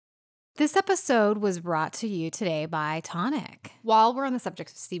This episode was brought to you today by Tonic. While we're on the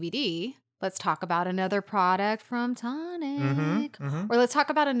subject of CBD, let's talk about another product from Tonic. Or let's talk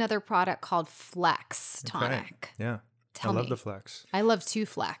about another product called Flex Tonic. Okay. Yeah. I love the Flex. I love to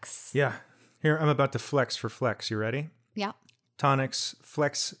flex. Yeah. Here, I'm about to flex for Flex. You ready? Yeah. Tonic's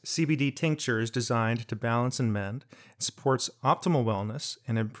Flex CBD tincture is designed to balance and mend. It supports optimal wellness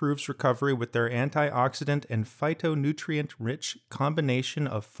and improves recovery with their antioxidant and phytonutrient-rich combination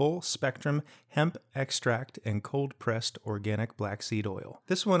of full-spectrum hemp extract and cold-pressed organic black seed oil.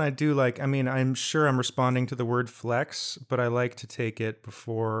 This one I do like. I mean, I'm sure I'm responding to the word flex, but I like to take it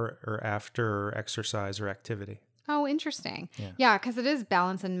before or after exercise or activity. Oh, interesting. Yeah, because it is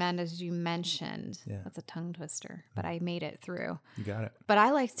balance and mend, as you mentioned. Yeah. That's a tongue twister, but I made it through. You got it. But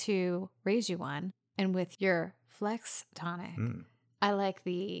I like to raise you one. And with your Flex Tonic, I like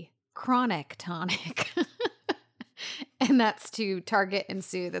the Chronic Tonic. And that's to target and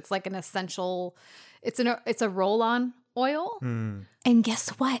soothe. It's like an essential, it's a roll-on oil. And guess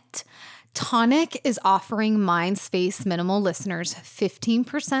what? Tonic is offering Mindspace Minimal listeners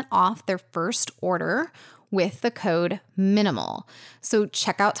 15% off their first order with the code MINIMAL. So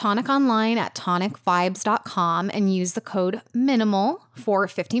check out Tonic online at tonicvibes.com and use the code MINIMAL for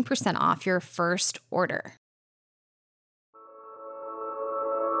 15% off your first order.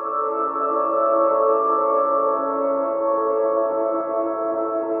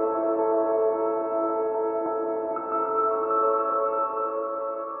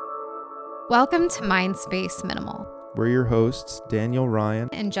 Welcome to Mindspace Minimal. We're your hosts, Daniel Ryan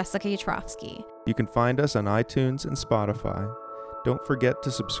and Jessica Yatrovsky. You can find us on iTunes and Spotify. Don't forget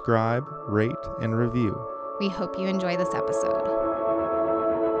to subscribe, rate, and review. We hope you enjoy this episode.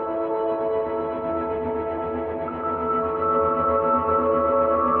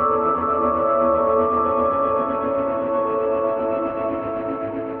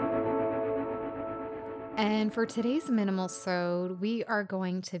 And for today's Minimalsode, we are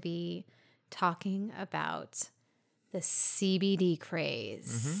going to be talking about the CBD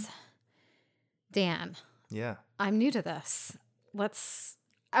craze. Dan. Yeah. I'm new to this.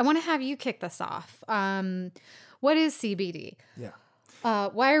 I want to have you kick this off. What is CBD? Yeah.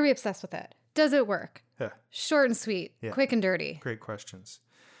 Why are we obsessed with it? Does it work? Yeah. Short and sweet, quick and dirty. Great questions.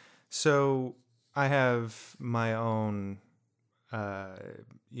 So I have my own,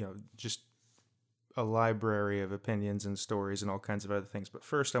 just a library of opinions and stories and all kinds of other things. But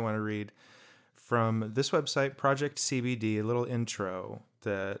first I want to read from this website, Project CBD, a little intro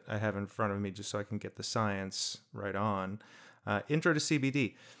that I have in front of me just so I can get the science right on. Intro to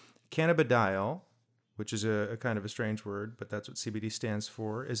CBD. Cannabidiol, which is a kind of a strange word, but that's what CBD stands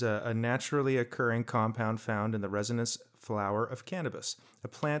for, is a naturally occurring compound found in the resinous flower of cannabis, a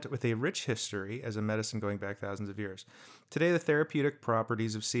plant with a rich history as a medicine going back thousands of years. Today, the therapeutic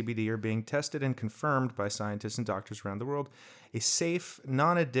properties of CBD are being tested and confirmed by scientists and doctors around the world. A safe,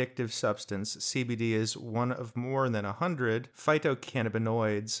 non-addictive substance, CBD is one of more than 100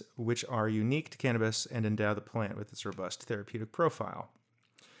 phytocannabinoids which are unique to cannabis and endow the plant with its robust therapeutic profile.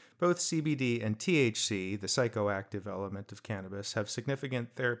 Both CBD and THC, the psychoactive element of cannabis, have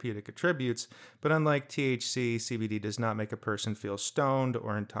significant therapeutic attributes, but unlike THC, CBD does not make a person feel stoned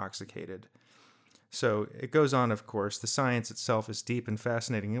or intoxicated. So it goes on, of course, the science itself is deep and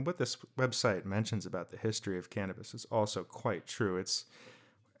fascinating, and what this website mentions about the history of cannabis is also quite true. It's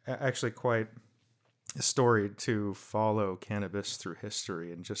actually quite storied to follow cannabis through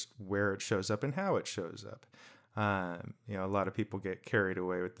history and just where it shows up and how it shows up. A lot of people get carried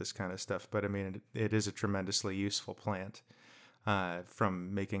away with this kind of stuff, but I mean, it is a tremendously useful plant,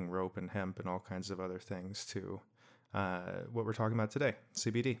 from making rope and hemp and all kinds of other things to what we're talking about today,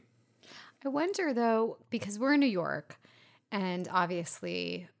 CBD. I wonder, though, because we're in New York, and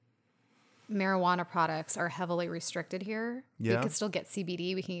obviously marijuana products are heavily restricted here. Yeah. We can still get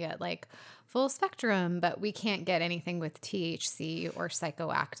CBD. We can get like full spectrum, but we can't get anything with THC or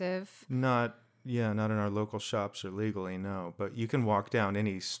psychoactive. Not in our local shops or legally, no. But you can walk down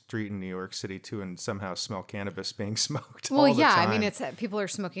any street in New York City too and somehow smell cannabis being smoked all the time. I mean, people are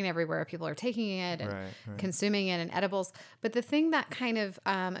smoking everywhere. People are taking it and consuming it and edibles. But the thing that kind of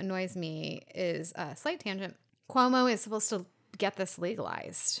annoys me is a slight tangent. Cuomo is supposed to get this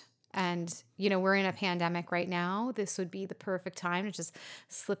legalized. And, we're in a pandemic right now. This would be the perfect time to just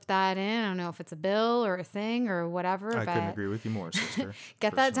slip that in. I don't know if it's a bill or a thing or whatever. I couldn't agree with you more, sister.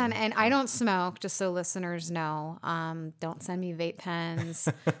 Get that done. And I don't smoke, just so listeners know. Don't send me vape pens.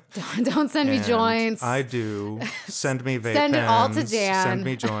 don't send me joints. I do. Send me vape pens. Send it all to Dan. Send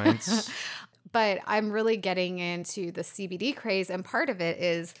me joints. But I'm really getting into the CBD craze. And part of it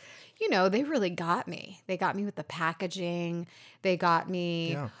is, they really got me. They got me with the packaging. They got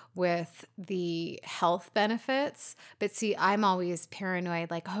me with the health benefits. But see, I'm always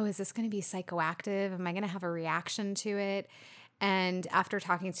paranoid, like, oh, is this going to be psychoactive? Am I going to have a reaction to it? And after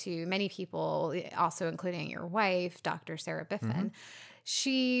talking to many people, also including your wife, Dr. Sarah Biffen,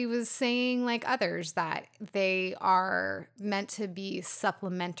 she was saying, like others, that they are meant to be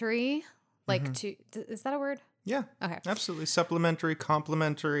supplementary. Like is that a word? Yeah. Okay. Absolutely. Supplementary,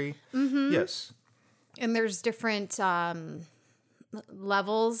 complementary. Yes. And there's different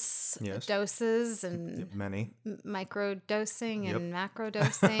levels, doses, and many micro dosing and macro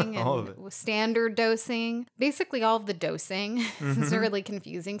dosing all and of it. standard dosing. Basically, all of the dosing is really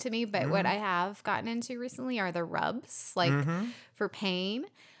confusing to me. But what I have gotten into recently are the rubs, like for pain.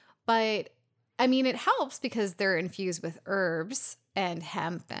 But I mean, it helps because they're infused with herbs and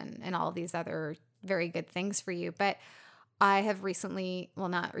hemp and all of these other very good things for you. But I have recently, well,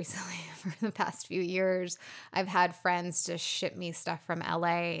 not recently, for the past few years, I've had friends just ship me stuff from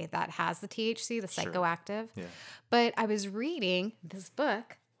LA that has the THC, the psychoactive. Yeah. But I was reading this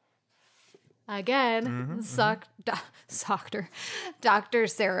book again, Dr.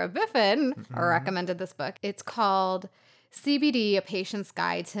 Sarah Biffen recommended this book. It's called CBD, A Patient's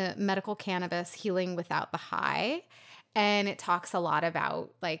Guide to Medical Cannabis Healing Without the High. And it talks a lot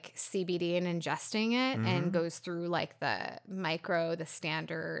about like CBD and ingesting it and goes through like the micro, the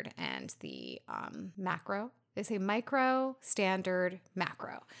standard, and the macro. They say micro, standard,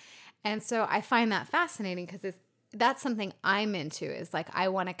 macro. And so I find that fascinating because that's something I'm into is like I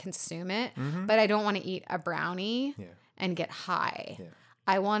want to consume it, but I don't want to eat a brownie and get high. Yeah.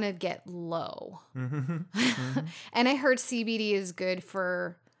 I want to get low. And I heard CBD is good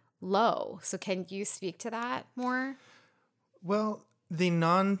for low. So can you speak to that more? Well, the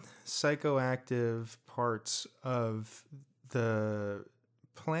non-psychoactive parts of the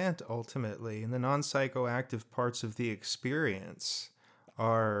plant ultimately and the non-psychoactive parts of the experience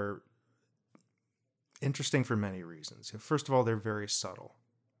are interesting for many reasons. First of all, they're very subtle.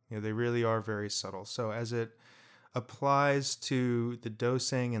 They really are very subtle. So as it applies to the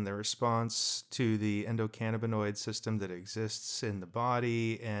dosing and the response to the endocannabinoid system that exists in the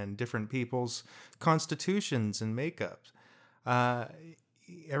body and different people's constitutions and makeups,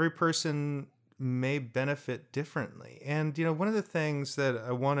 every person may benefit differently. And, one of the things that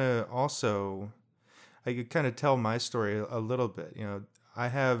I want to also, I could kind of tell my story a little bit. I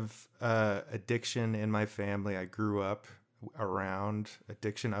have addiction in my family. I grew up around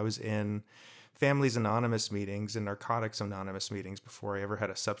addiction. I was in Families Anonymous meetings and Narcotics Anonymous meetings before I ever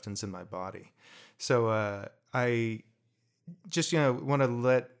had a substance in my body. So I just, want to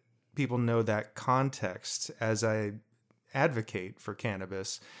let people know that context as I advocate for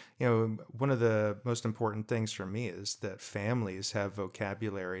cannabis. One of the most important things for me is that families have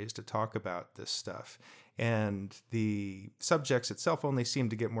vocabularies to talk about this stuff. And the subjects itself only seem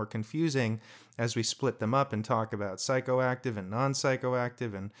to get more confusing as we split them up and talk about psychoactive and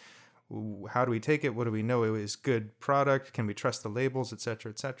non-psychoactive and how do we take it? What do we know is good product? Can we trust the labels, et cetera,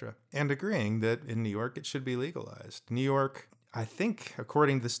 et cetera? And agreeing that in New York, it should be legalized. New York, I think,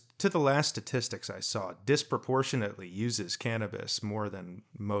 according to the last statistics I saw, disproportionately uses cannabis more than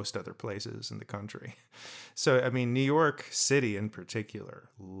most other places in the country. So, I mean, New York City in particular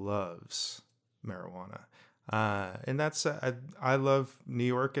loves marijuana. And that's, I love New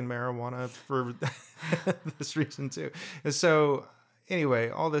York and marijuana for this reason too. And so anyway,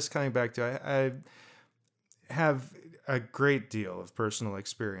 all this coming back to, I have a great deal of personal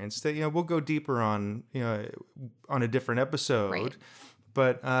experience that, we'll go deeper on, on a different episode, right.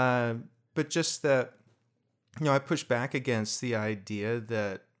 But just that, I push back against the idea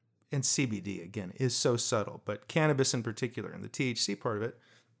that, and CBD again is so subtle, but cannabis in particular and the THC part of it,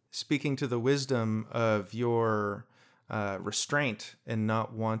 speaking to the wisdom of your restraint and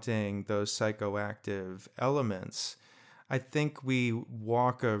not wanting those psychoactive elements, I think we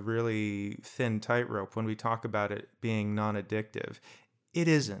walk a really thin tightrope when we talk about it being non-addictive. It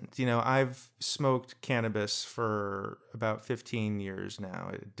isn't. I've smoked cannabis for about 15 years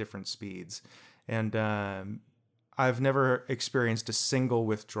now at different speeds, and I've never experienced a single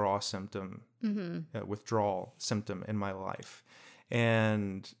withdrawal symptom in my life.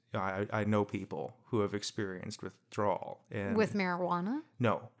 And I know people who have experienced withdrawal. And with marijuana?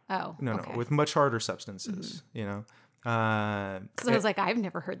 No. Oh, no, okay. No, with much harder substances, Because I was like, I've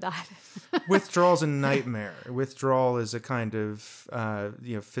never heard that. Withdrawal's a nightmare. Withdrawal is a kind of,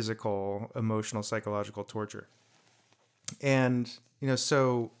 physical, emotional, psychological torture. And,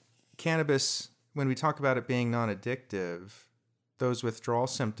 so cannabis, when we talk about it being non-addictive, those withdrawal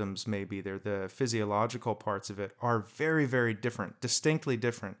symptoms may be there, the physiological parts of it are very, very different, distinctly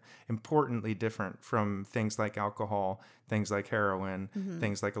different, importantly different from things like alcohol, things like heroin,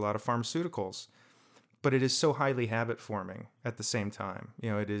 things like a lot of pharmaceuticals. But it is so highly habit forming at the same time.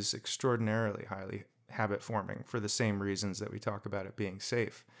 It is extraordinarily highly habit forming for the same reasons that we talk about it being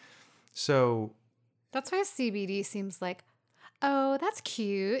safe. So that's why CBD seems like, oh, that's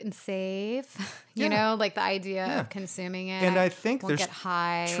cute and safe. You know, like the idea of consuming it. And I think there's get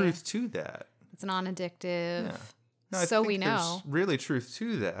high. Truth to that. It's non-addictive. Yeah. No, I so think we know. There's really truth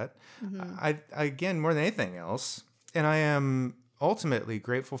to that. I again, more than anything else, and I am ultimately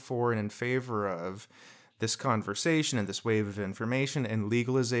grateful for and in favor of this conversation and this wave of information and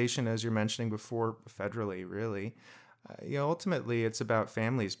legalization, as you're mentioning before, federally, really. Ultimately, it's about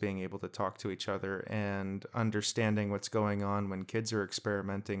families being able to talk to each other and understanding what's going on when kids are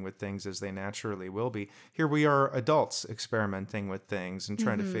experimenting with things as they naturally will be. Here we are, adults experimenting with things and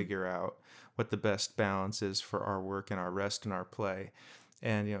trying to figure out what the best balance is for our work and our rest and our play.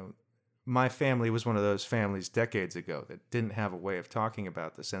 And, my family was one of those families decades ago that didn't have a way of talking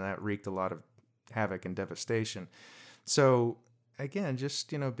about this, and that wreaked a lot of havoc and devastation. So, again,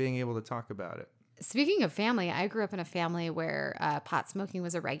 just, being able to talk about it. Speaking of family, I grew up in a family where pot smoking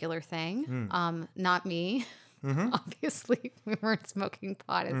was a regular thing. Not me. Obviously, we weren't smoking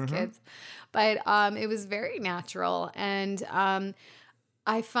pot as kids. But it was very natural. And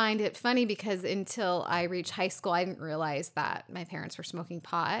I find it funny because until I reached high school, I didn't realize that my parents were smoking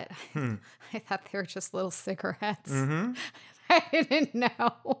pot. I thought they were just little cigarettes. I didn't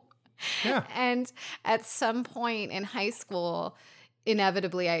know. Yeah. And at some point in high school,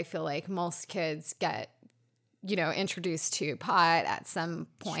 inevitably, I feel like most kids get, introduced to pot at some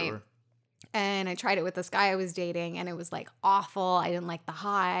point. Sure. And I tried it with this guy I was dating, and it was like awful. I didn't like the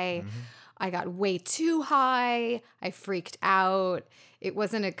high. I got way too high. I freaked out. It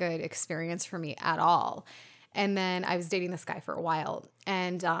wasn't a good experience for me at all. And then I was dating this guy for a while,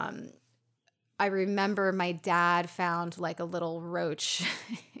 and I remember my dad found like a little roach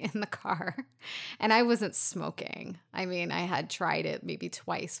in the car, and I wasn't smoking. I mean, I had tried it maybe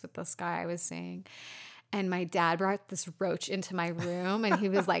twice with this guy I was seeing, and my dad brought this roach into my room, and he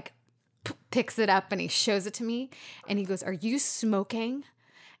was like, picks it up and he shows it to me, and he goes, "Are you smoking?"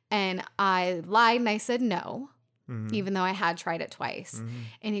 And I lied and I said no, even though I had tried it twice.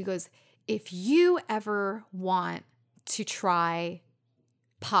 And he goes, "If you ever want to try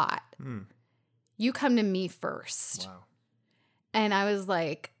pot, you come to me first." Wow. And I was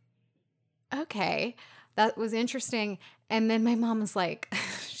like, okay, that was interesting. And then my mom was like,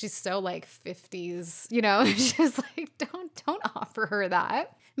 she's so like 50s, she's like, don't offer her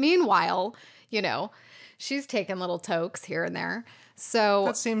that. Meanwhile, she's taking little tokes here and there. So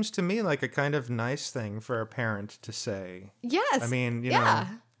that seems to me like a kind of nice thing for a parent to say. Yes. I mean, you know,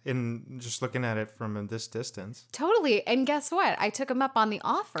 in just looking at it from this distance. Totally. And guess what? I took him up on the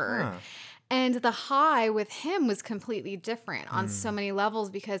offer. And the high with him was completely different on so many levels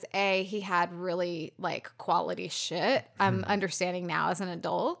because A, he had really like quality shit. I'm understanding now as an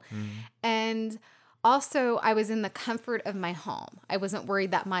adult. And also I was in the comfort of my home. I wasn't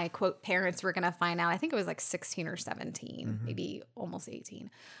worried that my quote parents were going to find out. I think it was like 16 or 17, maybe almost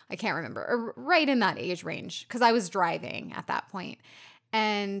 18. I can't remember. Or right in that age range because I was driving at that point.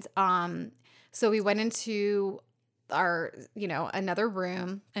 And so we went into our, another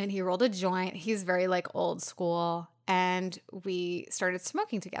room, and he rolled a joint. He's very like old school, and we started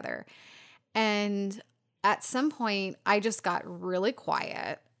smoking together. And at some point I just got really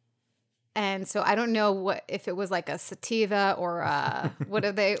quiet. And so I don't know if it was like a sativa or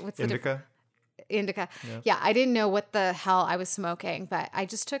what's the Indica? Indica. Yeah, I didn't know what the hell I was smoking, but I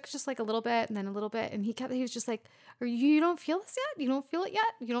just took just like a little bit and then a little bit, and he was just like, you don't feel this yet? You don't feel it yet?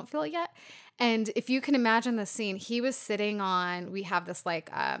 You don't feel it yet? And if you can imagine the scene, he was sitting on, we have this like,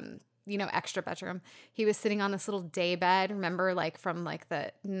 extra bedroom. He was sitting on this little day bed. Remember like from like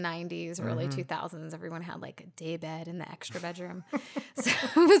the 90s, early 2000s, everyone had like a day bed in the extra bedroom. So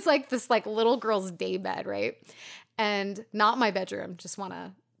it was like this like little girl's day bed, right? And not my bedroom. Just want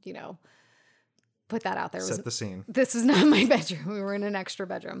to, put that out there. Set the scene. This was not my bedroom. We were in an extra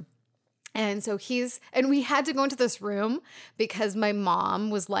bedroom. And so and we had to go into this room because my mom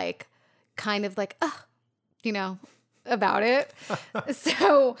was like, kind of like, about it.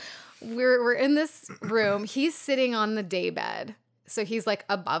 So we're in this room. He's sitting on the day bed. So he's like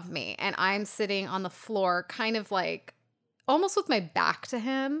above me, and I'm sitting on the floor, kind of like almost with my back to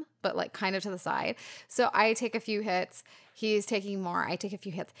him, but like kind of to the side. So I take a few hits. He's taking more. I take a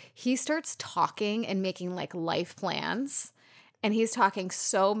few hits. He starts talking and making like life plans. And he's talking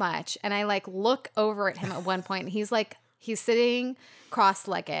so much. And I like look over at him at one point, and he's like He's sitting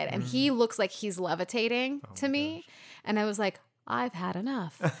cross-legged and he looks like he's levitating to me. Gosh. And I was like, I've had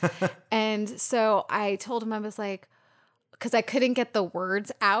enough. And so I told him, I was like, because I couldn't get the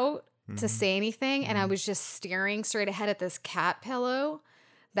words out to say anything. And I was just staring straight ahead at this cat pillow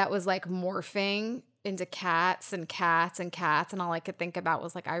that was like morphing into cats and cats and cats. And all I could think about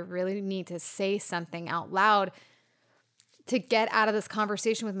was like, I really need to say something out loud to get out of this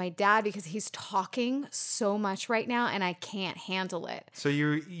conversation with my dad because he's talking so much right now and I can't handle it. So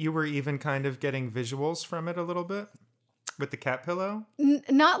you were even kind of getting visuals from it a little bit with the cat pillow?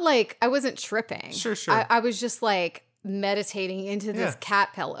 Not like I wasn't tripping. Sure. I was just like meditating into this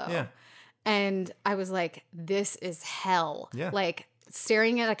cat pillow. Yeah. And I was like, this is hell. Yeah. Like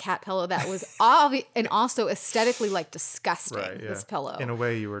staring at a cat pillow that was obvious and also aesthetically like disgusting. Right, yeah. This pillow. In a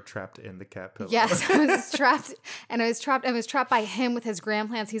way, you were trapped in the cat pillow. Yes, I was trapped, and I was trapped by him with his grand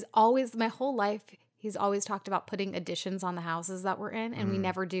plans. He's always, my whole life, he's always talked about putting additions on the houses that we're in, and we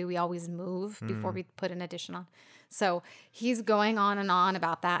never do. We always move before we put an addition on. So he's going on and on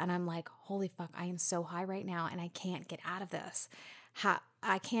about that, and I'm like, holy fuck, I am so high right now, and I can't get out of this.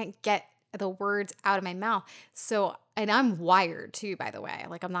 I can't get the words out of my mouth. So, and I'm wired too, by the way.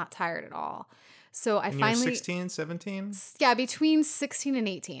 Like, I'm not tired at all. So I finally... You're 16, 17? Yeah, between 16 and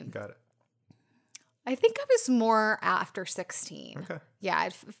 18. Got it. I think I was more after 16. Okay. Yeah,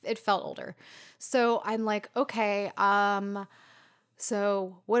 it felt older. So I'm like, okay,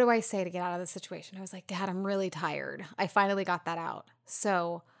 so what do I say to get out of this situation? I was like, Dad, I'm really tired. I finally got that out.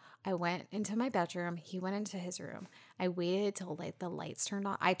 So I went into my bedroom. He went into his room. I waited till like the lights turned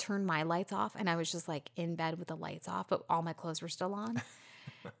on. I turned my lights off and I was just like in bed with the lights off, but all my clothes were still on.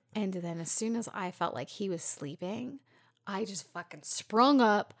 And then as soon as I felt like he was sleeping, I just fucking sprung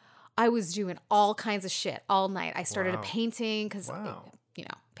up. I was doing all kinds of shit all night. I started a painting because,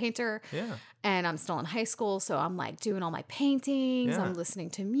 painter. Yeah. And I'm still in high school. So I'm like doing all my paintings. Yeah. I'm listening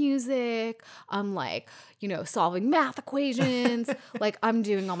to music. I'm like, solving math equations. Like I'm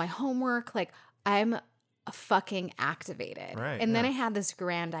doing all my homework. Like I'm fucking activated. Right, and then I had this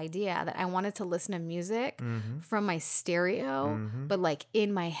grand idea that I wanted to listen to music from my stereo, but like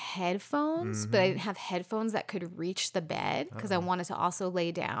in my headphones, but I didn't have headphones that could reach the bed because I wanted to also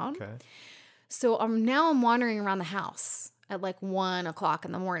lay down. Okay. So now I'm wandering around the house at like 1 o'clock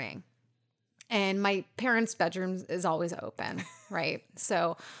in the morning and my parents' bedroom is always open. Right.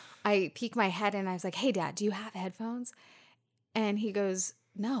 So I peek my head and I was like, hey Dad, do you have headphones? And he goes,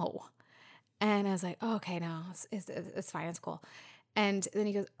 no. And I was like, oh, okay, no, it's fine. It's cool. And then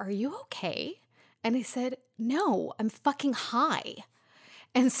he goes, are you okay? And I said, no, I'm fucking high.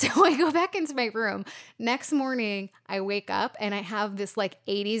 And so I go back into my room. Next morning, I wake up and I have this like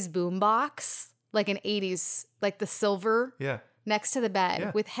 80s boombox, like an 80s, like the silver next to the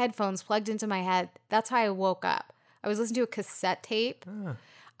bed with headphones plugged into my head. That's how I woke up. I was listening to a cassette tape.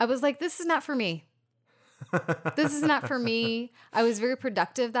 I was like, this is not for me. This is not for me. I was very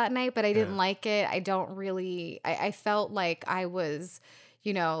productive that night, but I didn't like it. I felt like I was,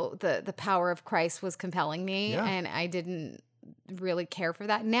 the power of Christ was compelling me and I didn't really care for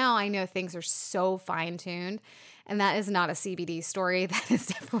that. Now I know things are so fine-tuned and that is not a CBD story. That is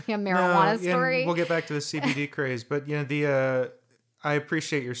definitely a marijuana story. We'll get back to the CBD craze, but I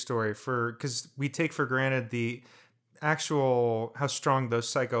appreciate your story because we take for granted the actual how strong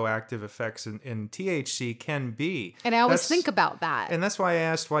those psychoactive effects in THC can be. And I always think about that. And that's why I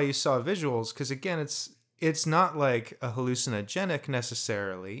asked why you saw visuals, because again, it's not like a hallucinogenic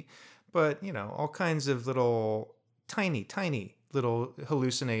necessarily, but all kinds of little tiny little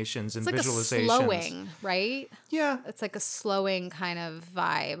hallucinations and visualizations. It's like a slowing, right? Yeah. It's like a slowing kind of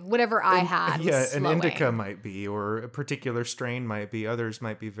vibe. Whatever I had was an slowing. indica might be, or a particular strain might be. Others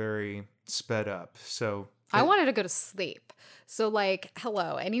might be very sped up. So I wanted to go to sleep. So like,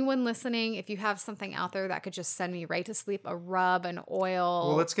 hello, anyone listening, if you have something out there that could just send me right to sleep, a rub, an oil.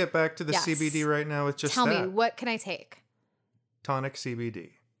 Well, let's get back to the CBD right now with just Tell me, what can I take? Tonic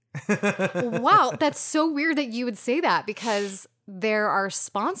CBD. Wow, that's so weird that you would say that because they're our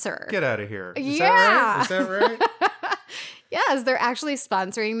sponsor. Get out of here. Is that right? Yes, they're actually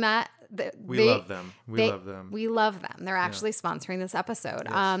sponsoring that. We love them. We love them. They're actually sponsoring this episode.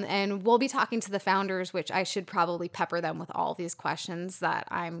 Yes. And we'll be talking to the founders, which I should probably pepper them with all these questions that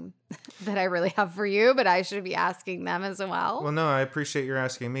I really have for you, but I should be asking them as well. Well, no, I appreciate your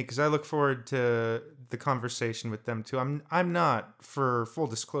asking me because I look forward to the conversation with them too. I'm not, for full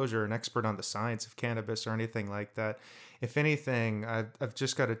disclosure, an expert on the science of cannabis or anything like that. If anything, I've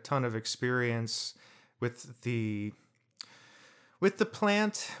just got a ton of experience with with the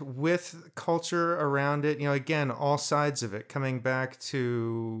plant, with culture around it, again, all sides of it, coming back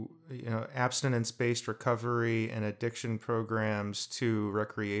to, abstinence-based recovery and addiction programs to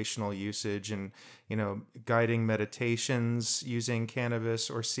recreational usage and, guiding meditations using cannabis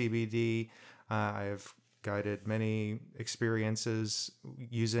or CBD. I have guided many experiences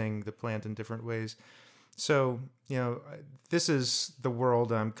using the plant in different ways. So, this is the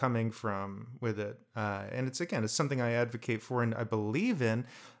world I'm coming from with it. And it's something I advocate for and I believe in,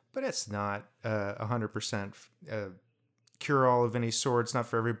 but it's not 100% cure-all of any sort. It's not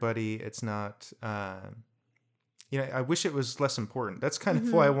for everybody. It's not, I wish it was less important. That's kind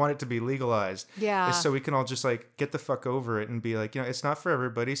of why I want it to be legalized. Yeah. Is so we can all just get the fuck over it and be like, it's not for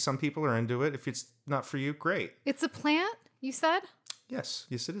everybody. Some people are into it. If it's not for you, great. It's a plant, you said? Yes,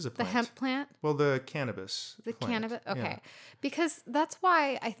 it is a plant. The hemp plant? Well, the cannabis. The plant. cannabis? Okay. Yeah. Because that's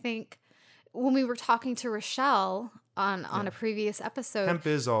why I think when we were talking to Rochelle on a previous episode. Hemp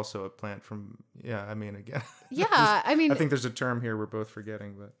is also a plant from, again. Yeah, I think there's a term here we're both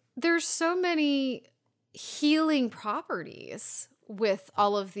forgetting, but. There's so many healing properties with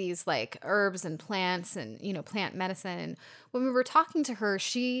all of these herbs and plants and, plant medicine. And when we were talking to her,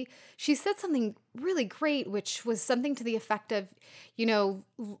 she said something really great, which was something to the effect of,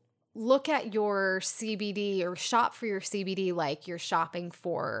 look at your CBD or shop for your CBD like you're shopping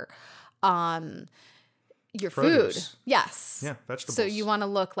for your produce. Food. Yes. Yeah, vegetables. So you want to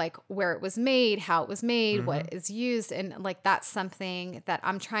look where it was made, how it was made, what is used. And that's something that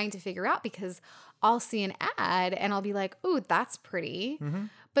I'm trying to figure out because I'll see an ad and I'll be like, ooh, that's pretty. Mm-hmm.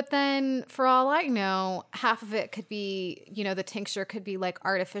 But then for all I know, half of it could be, the tincture could be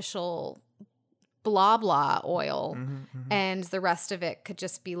artificial blah, blah oil. And the rest of it could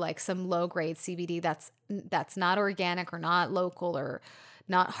just be some low grade CBD that's not organic or not local or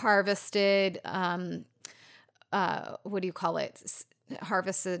not harvested. What do you call it?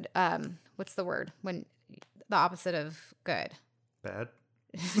 Harvested. What's the word? When the opposite of good. Bad.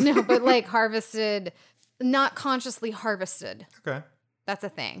 No, but harvested, not consciously harvested. Okay. That's a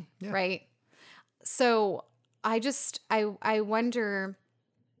thing, right? So I wonder,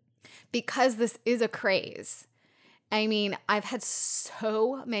 because this is a craze, I've had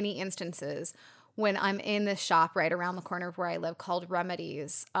so many instances when I'm in this shop right around the corner of where I live called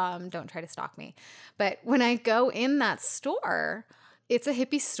Remedies. Don't try to stalk me. But when I go in that store, it's a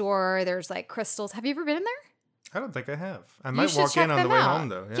hippie store. There's crystals. Have you ever been in there? I don't think I have. I might walk in on the way home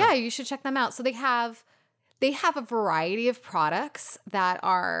though. Yeah, you should check them out. So they have a variety of products that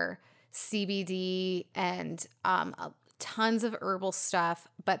are CBD and tons of herbal stuff,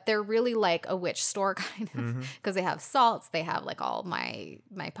 but they're really like a witch store kind of because they have salts, they have all my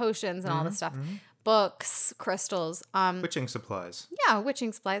potions and all this stuff, books, crystals, witching supplies. Yeah,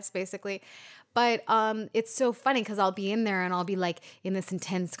 witching supplies basically. But it's so funny because I'll be in there and I'll be in this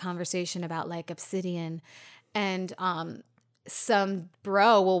intense conversation about obsidian. And some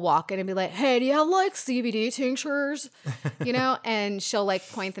bro will walk in and be like, hey, do you have CBD tinctures? And she'll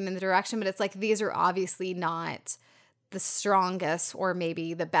point them in the direction. But it's these are obviously not the strongest or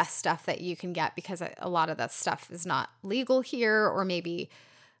maybe the best stuff that you can get because a lot of that stuff is not legal here. Or maybe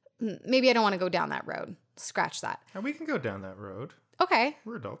I don't want to go down that road. Scratch that. And we can go down that road. Okay.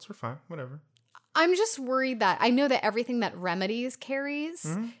 We're adults. We're fine. Whatever. I'm just worried that I know that everything that Remedies carries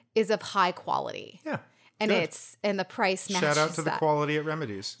is of high quality. Yeah. And the price matches that. Shout out to the quality at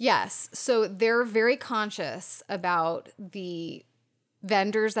Remedies. Yes. So they're very conscious about the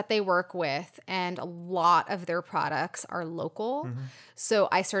vendors that they work with, and a lot of their products are local. So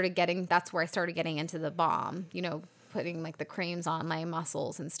that's where I started getting into the balm, putting the creams on my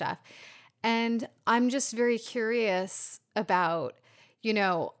muscles and stuff. And I'm just very curious about,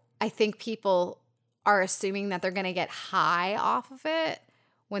 I think people are assuming that they're going to get high off of it,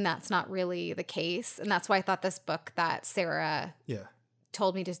 when that's not really the case. And that's why I thought this book that Sarah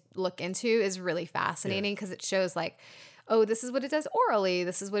told me to look into is really fascinating because it shows oh, this is what it does orally.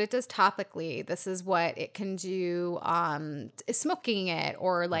 This is what it does topically. This is what it can do smoking it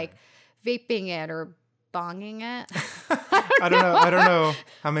or vaping it or bonging it. I don't know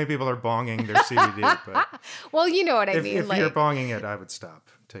how many people are bonging their CBD, but well, you know what I mean. If you're bonging it, I would stop.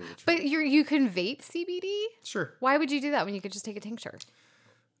 Tell you the truth. But you can vape CBD? Sure. Why would you do that when you could just take a tincture?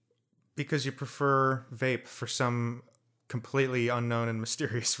 Because you prefer vape for some completely unknown and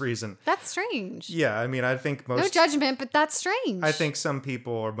mysterious reason. That's strange. Yeah, I think most... No judgment, but that's strange. I think some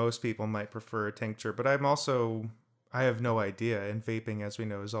people or most people might prefer a tincture, but I have no idea. And vaping, as we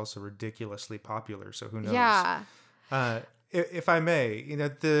know, is also ridiculously popular, so who knows? Yeah. If I may,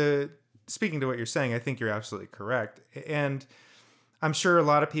 speaking to what you're saying, I think you're absolutely correct. And I'm sure a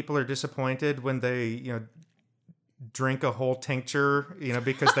lot of people are disappointed when they, drink a whole tincture,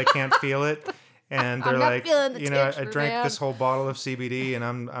 because they can't feel it. And they're like, I drank this whole bottle of CBD and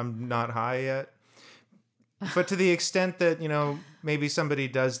I'm not high yet. But to the extent that, maybe somebody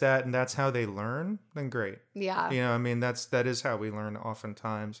does that and that's how they learn, then great. Yeah. That is how we learn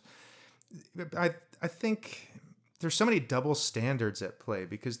oftentimes. I think there's so many double standards at play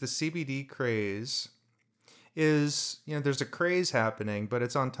because the CBD craze is, there's a craze happening, but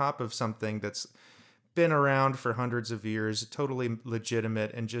it's on top of something that's been around for hundreds of years, totally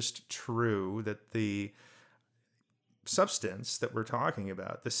legitimate and just true, that the substance that we're talking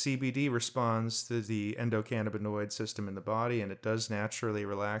about, the CBD, responds to the endocannabinoid system in the body, and it does naturally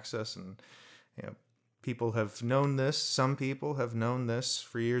relax us. And people have known this. Some people have known this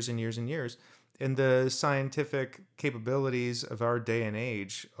for years and years and years. And the scientific capabilities of our day and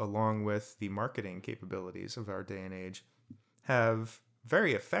age, along with the marketing capabilities of our day and age, have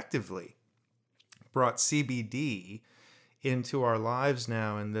very effectively brought CBD into our lives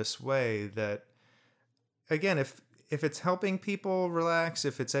now in this way that, again, if it's helping people relax,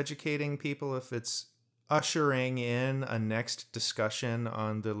 if it's educating people, if it's ushering in a next discussion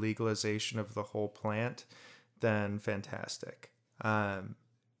on the legalization of the whole plant, then fantastic. There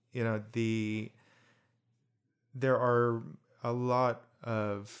are a lot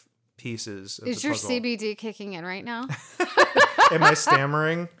of pieces of Is the your puzzle. CBD kicking in right now? Am I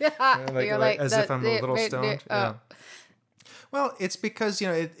stammering? Yeah. You're like as if I'm a little stoned? Yeah. Well, it's because,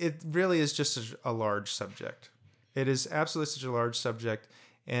 it really is just a large subject. It is absolutely such a large subject.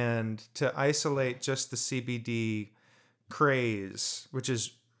 And to isolate just the CBD craze, which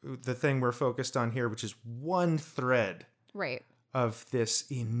is the thing we're focused on here, which is one thread Right. of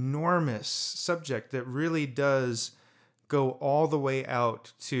this enormous subject that really does go all the way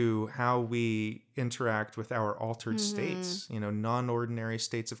out to how we interact with our altered states, non-ordinary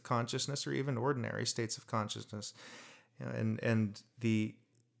states of consciousness or even ordinary states of consciousness, and the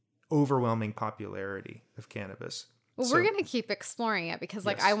overwhelming popularity of cannabis. Well, we're going to keep exploring it because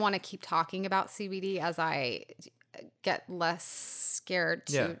Yes. I want to keep talking about CBD as I get less scared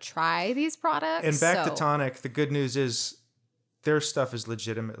to try these products. And back to Tonic, the good news is their stuff is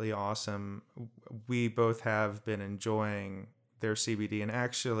legitimately awesome. We both have been enjoying their CBD, and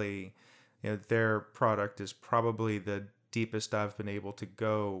actually, their product is probably the deepest I've been able to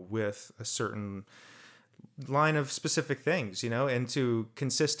go with a certain line of specific things, and to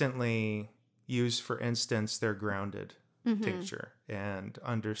consistently use, for instance, their grounded tincture and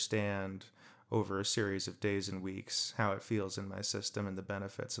understand over a series of days and weeks how it feels in my system and the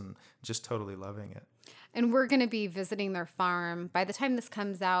benefits, and just totally loving it. And we're going to be visiting their farm. By the time this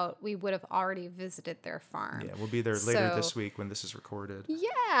comes out, we would have already visited their farm. Yeah, we'll be there later this week when this is recorded.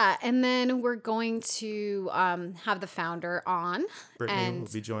 Yeah, and then we're going to have the founder on. Brittany will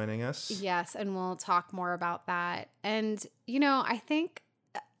be joining us. Yes, and we'll talk more about that. And, I think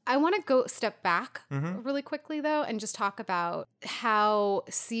I want to go step back really quickly, though, and just talk about how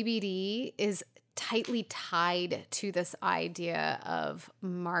CBD is tightly tied to this idea of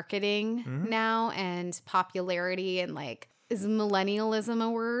marketing now and popularity, and is millennialism a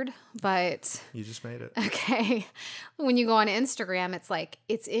word? But you just made it. Okay. When you go on Instagram, it's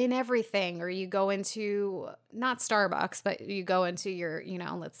it's in everything. Or you go into, not Starbucks, but you go into your,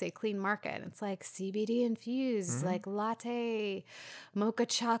 let's say Clean Market. It's CBD infused, latte, mocha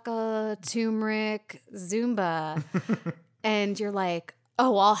chocolate, turmeric, Zumba. And you're like,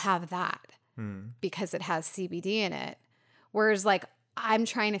 oh, I'll have that because it has CBD in it. Whereas I'm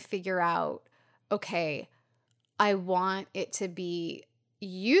trying to figure out, okay, I want it to be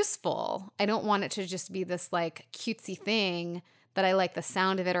useful. I don't want it to just be this cutesy thing that I like the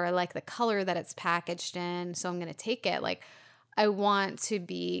sound of it or I like the color that it's packaged in, so I'm going to take it. I want to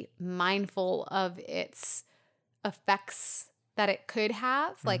be mindful of its effects that it could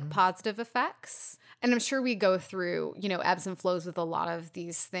have, positive effects. And I'm sure we go through, ebbs and flows with a lot of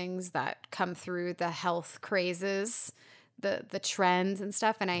these things that come through the health crazes, the trends and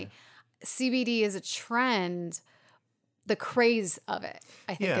stuff. And CBD is a trend. The craze of it,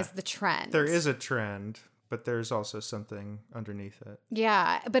 I think, is the trend. There is a trend, but there's also something underneath it.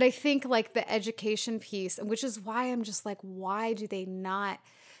 Yeah, but I think the education piece, which is why I'm just why do they not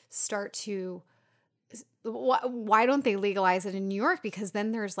start to, why don't they legalize it in New York? Because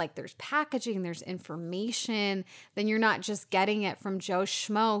then there's packaging, there's information. Then you're not just getting it from Joe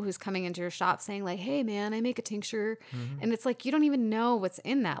Schmo who's coming into your shop saying hey man, I make a tincture. And it's you don't even know what's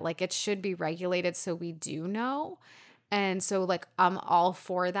in that. It should be regulated so we do know. And so I'm all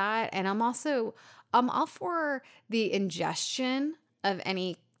for that. And I'm all for the ingestion of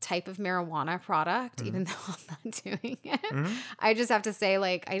any type of marijuana product, even though I'm not doing it. I just have to say,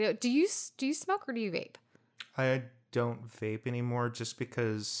 I don't. Do you smoke or do you vape? I don't vape anymore just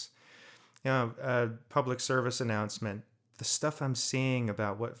because, public service announcement. The stuff I'm seeing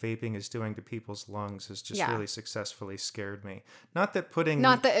about what vaping is doing to people's lungs has just really successfully scared me. Not that putting...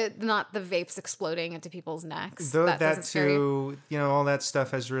 Not the vapes exploding into people's necks. Though that too, all that stuff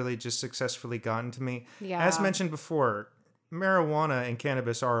has really just successfully gotten to me. Yeah. As mentioned before, marijuana and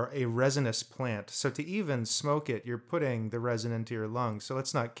cannabis are a resinous plant. So to even smoke it, you're putting the resin into your lungs. So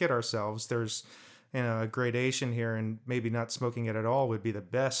let's not kid ourselves. There's a gradation here, and maybe not smoking it at all would be the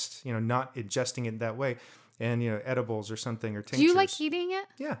best, not ingesting it that way. And, edibles or something, or tinctures. Do you like eating it?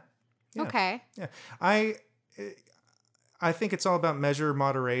 Yeah. Okay. Yeah. I think it's all about measure,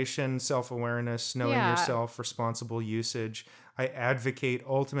 moderation, self-awareness, knowing yourself, responsible usage. I advocate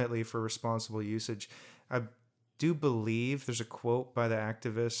ultimately for responsible usage. I do believe there's a quote by the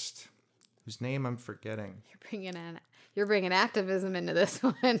activist whose name I'm forgetting. You're bringing activism into this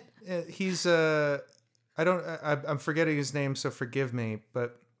one. I'm forgetting his name, so forgive me,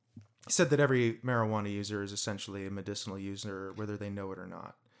 but he said that every marijuana user is essentially a medicinal user, whether they know it or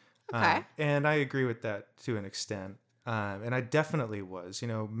not. Okay. And I agree with that to an extent. And I definitely was.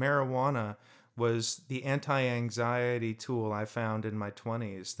 Marijuana was the anti-anxiety tool I found in my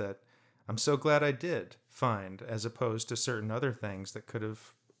 20s that I'm so glad I did find, as opposed to certain other things that could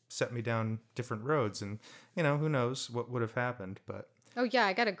have set me down different roads. And, who knows what would have happened, but... Oh, yeah,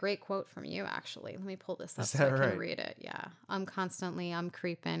 I got a great quote from you, actually. Let me pull this up so I can read it. Yeah. I'm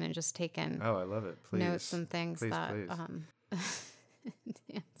creeping and just taking I love it. Please. Notes and things please.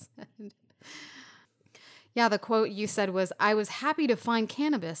 Dan said. Yeah, the quote you said was, "I was happy to find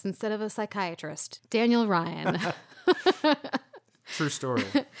cannabis instead of a psychiatrist." Daniel Ryan. True story.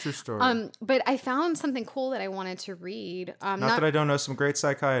 True story. But I found something cool that I wanted to read. Not that I don't know some great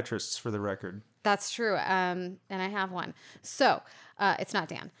psychiatrists, for the record. That's true. And I have one. So it's not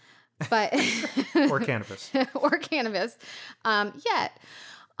Dan, but or cannabis. Or cannabis. Yet.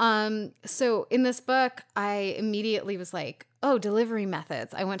 So in this book, I immediately was like, oh, delivery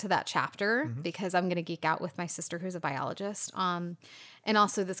methods. I went to that chapter because I'm going to geek out with my sister who's a biologist. And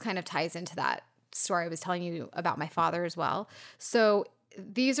also this kind of ties into that story I was telling you about my father as well. So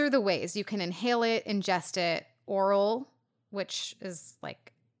these are the ways you can inhale it, ingest it, oral, which is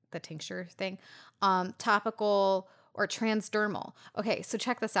like the tincture thing, topical, or transdermal. Okay, so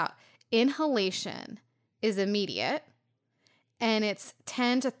check this out. Inhalation is immediate, and it's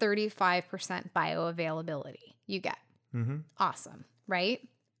 10 to 35% bioavailability you get. Awesome, right?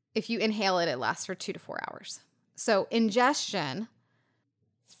 If you inhale it, it lasts for 2 to 4 hours. So ingestion,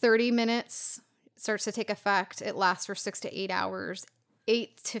 30 minutes, starts to take effect. It lasts for 6 to 8 hours,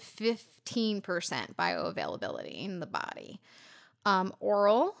 8 to 15% bioavailability in the body.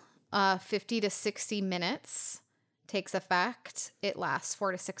 Oral, 50 to 60 minutes takes effect. It lasts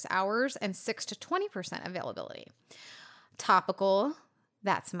 4 to 6 hours and 6 to 20% availability. Topical,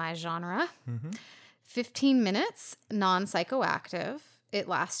 that's my genre. 15 minutes, non-psychoactive. It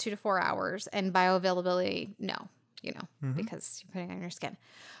lasts 2 to 4 hours. And bioavailability, no, because you're putting it on your skin.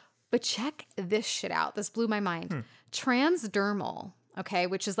 But check this shit out. This blew my mind. Transdermal, okay,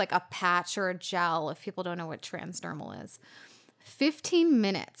 which is like a patch or a gel, if people don't know what transdermal is. 15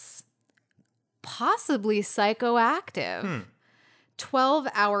 minutes, possibly psychoactive.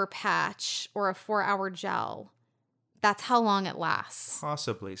 12-hour patch or a 4-hour gel. That's how long it lasts.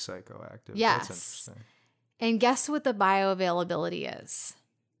 Possibly psychoactive. Yes. That's interesting. And guess what the bioavailability is?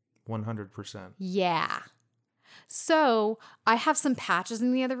 100%. Yeah. So I have some patches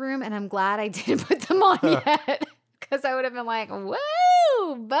in the other room, and I'm glad I didn't put them on yet, because I would have been like,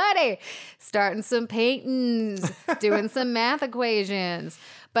 whoa, buddy, starting some paintings, doing some math equations.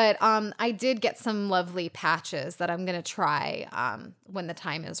 But I did get some lovely patches that I'm going to try when the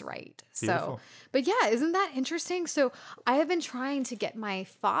time is right. Beautiful. So, but yeah, isn't that interesting? So I have been trying to get my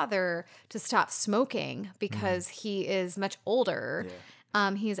father to stop smoking because he is much older.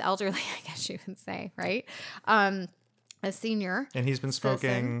 Yeah. He's elderly, I guess you would say, right? A senior. And he's been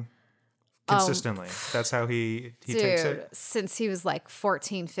smoking consistently. That's how he takes it? Since he was like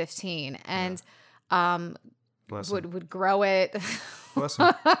 14, 15. And would grow it. Bless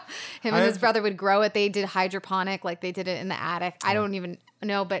him. Him and his brother would grow it. They did hydroponic, like they did it in the attic. I don't even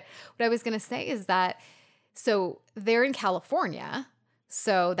know. But what I was going to say is that, so they're in California.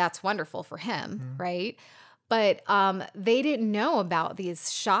 So that's wonderful for him, right? But they didn't know about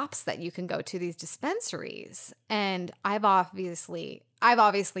these shops that you can go to, these dispensaries. And I've obviously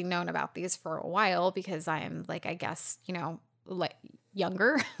known about these for a while because I am like, I guess, like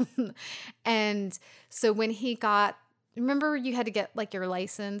younger. And so when he got, remember you had to get like your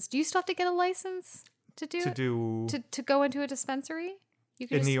license. Do you still have to get a license to go into a dispensary?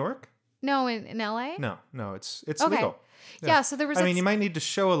 In New York? No, in LA? No, it's Okay. legal. Yeah, so there was you might need to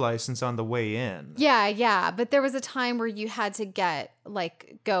show a license on the way in. Yeah, but there was a time where you had to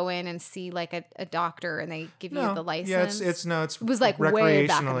go in and see like a doctor and they give you the license. Yeah, it was like way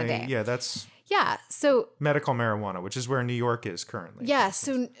back in the day. Yeah, that's so medical marijuana, which is where New York is currently. Yeah,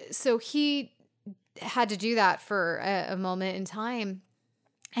 so he had to do that for a moment in time.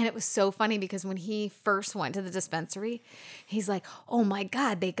 And it was so funny because when he first went to the dispensary, he's like, "Oh my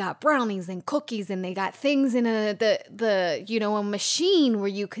God, they got brownies and cookies and they got things in a machine where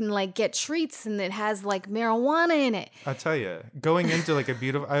you can like get treats and it has like marijuana in it." I'll tell you, going into like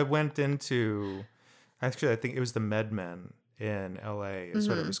I went into, actually I think it was the MedMen in LA is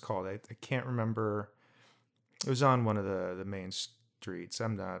what it was called. I can't remember. It was on one of the main streets.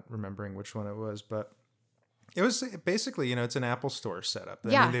 I'm not remembering which one it was, but it was basically, it's an Apple Store setup. I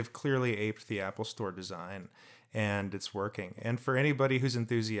mean, they've clearly aped the Apple Store design, and it's working. And for anybody who's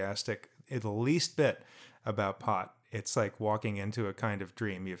enthusiastic the least bit about pot, it's like walking into a kind of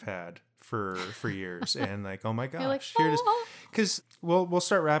dream you've had for years. And like, oh my gosh, like, here it is. Because we'll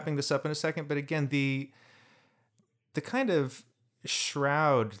start wrapping this up in a second. But again, the kind of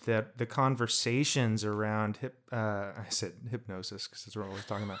shroud that the conversations around I said hypnosis because that's what we're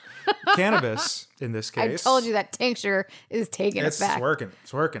talking about. Cannabis in this case. I told you that tincture is taking us back.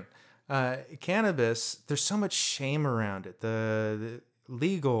 It's working. Cannabis, there's so much shame around it. The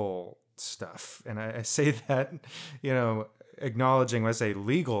legal stuff, and I say that, acknowledging when I say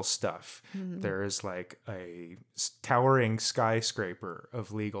legal stuff, there is like a towering skyscraper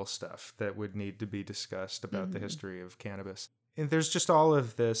of legal stuff that would need to be discussed about the history of cannabis. And there's just all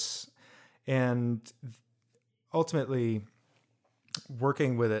of this, and ultimately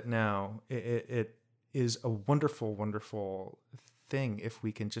working with it now, it is a wonderful, wonderful thing if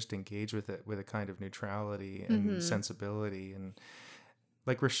we can just engage with it with a kind of neutrality and sensibility. And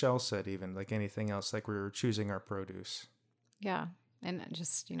like Rochelle said, even like anything else, like we're choosing our produce. Yeah. And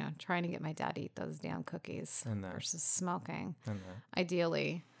just, trying to get my dad to eat those damn cookies versus smoking,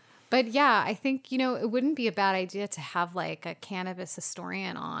 ideally. But yeah, I think, it wouldn't be a bad idea to have like a cannabis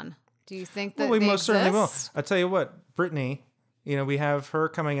historian on. Do you think that we they most certainly will. exist? I'll tell you what, Brittany, we have her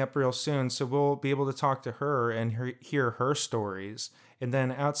coming up real soon, so we'll be able to talk to her and hear her stories. And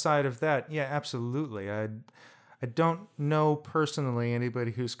then outside of that, yeah, absolutely. I don't know personally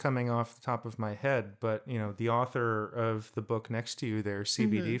anybody who's coming off the top of my head, but, the author of the book next to you there,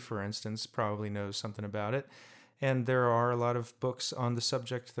 CBD, for instance, probably knows something about it. And there are a lot of books on the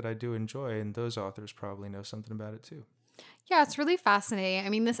subject that I do enjoy, and those authors probably know something about it too. Yeah, it's really fascinating. I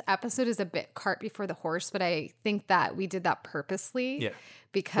mean, this episode is a bit cart before the horse, but I think that we did that purposely. Yeah.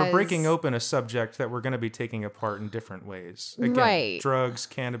 Because we're breaking open a subject that we're going to be taking apart in different ways. Again, drugs,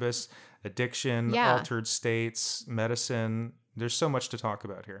 cannabis, addiction, altered states, medicine. There's so much to talk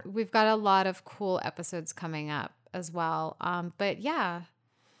about here. We've got a lot of cool episodes coming up as well. But yeah.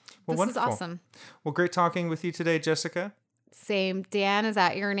 Well, this wonderful. is awesome. Well, great talking with you today, Jessica. Same. Dan, is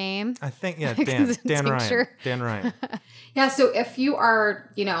that your name? I think, yeah, Dan Ryan. Dan Ryan. Yeah, so if you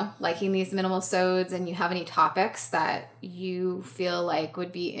are, liking these Minimalsodes and you have any topics that you feel like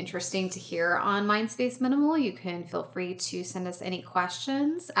would be interesting to hear on Mindspace Minimal, you can feel free to send us any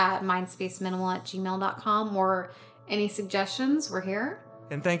questions at mindspaceminimal@gmail.com or any suggestions. We're here.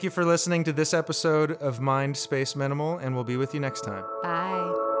 And thank you for listening to this episode of Mind Space Minimal, and we'll be with you next time.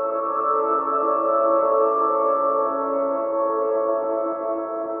 Bye.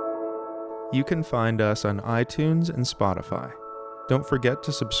 You can find us on iTunes and Spotify. Don't forget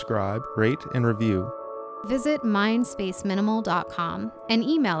to subscribe, rate, and review. Visit mindspaceminimal.com and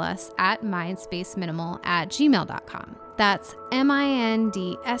email us at mindspaceminimal@gmail.com. That's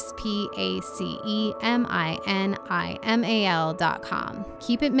mindspaceminimal.com.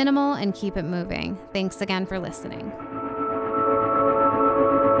 Keep it minimal and keep it moving. Thanks again for listening.